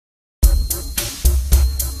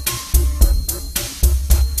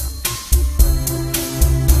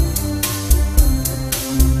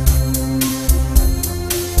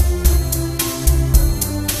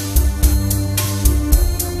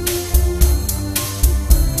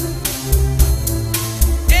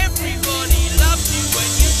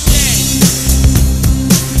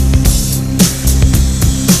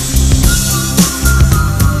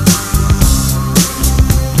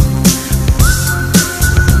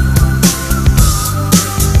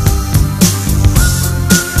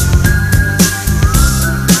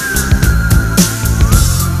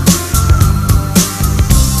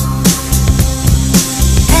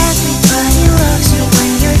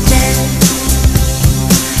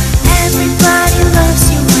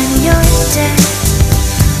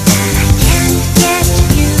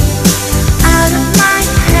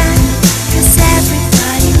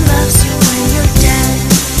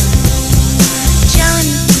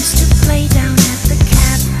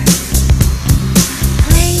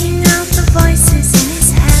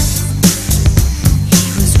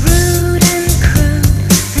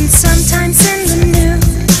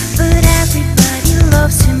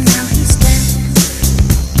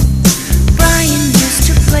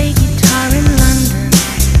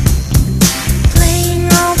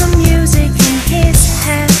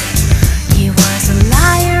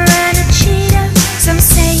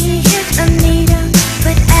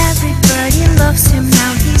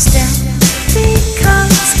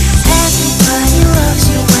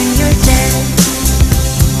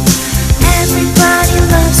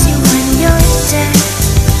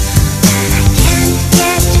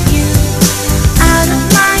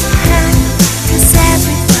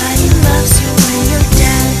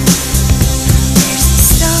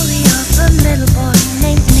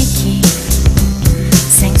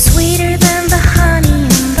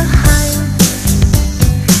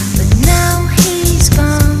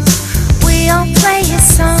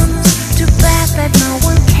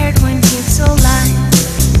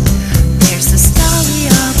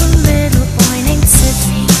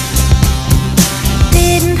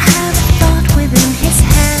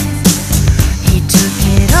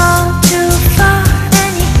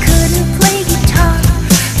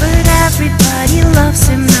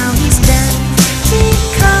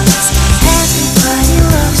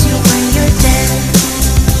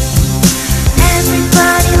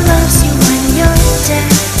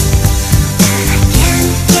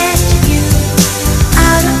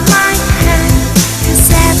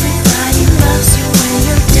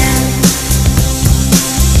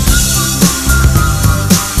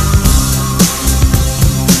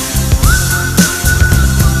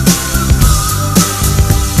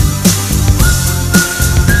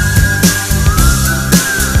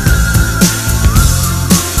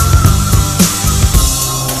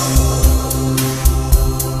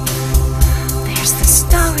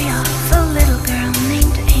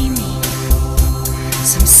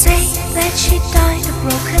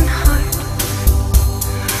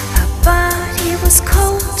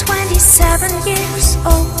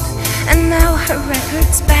old, and now her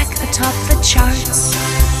record's back atop the charts.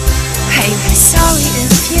 Hey, we're sorry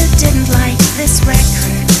if you didn't like this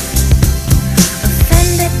record,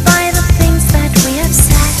 offended by the things that we have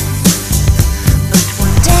said. But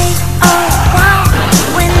one day, oh wow,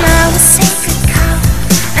 when our sacred cow,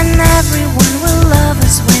 and everyone will love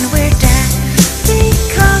us when we're dead,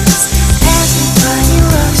 because everybody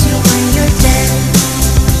loves you when you're dead.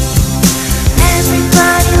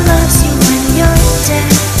 Everybody loves you when you're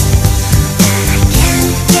dead. And I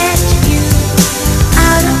can't get you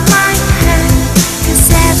out of my head, 'cause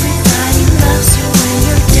everybody loves you when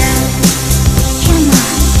you're dead. Come on.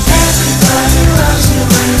 Everybody loves you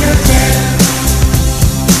when you're dead.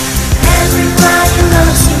 Everybody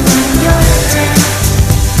loves you when you're dead.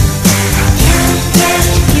 And I can't get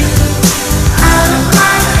you out of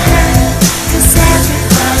my head, 'cause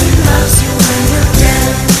everybody loves you when you're dead.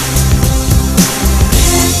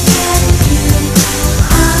 Can't get you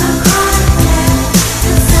out of my head,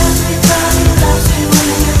 'cause everybody loves you when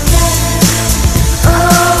you're dead.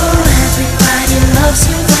 Oh, everybody loves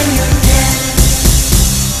you when you're dead.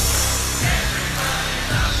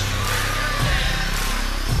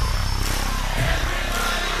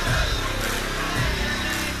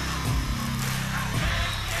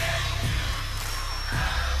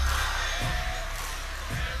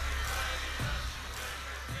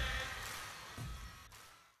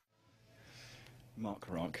 Mark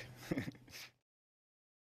Rock.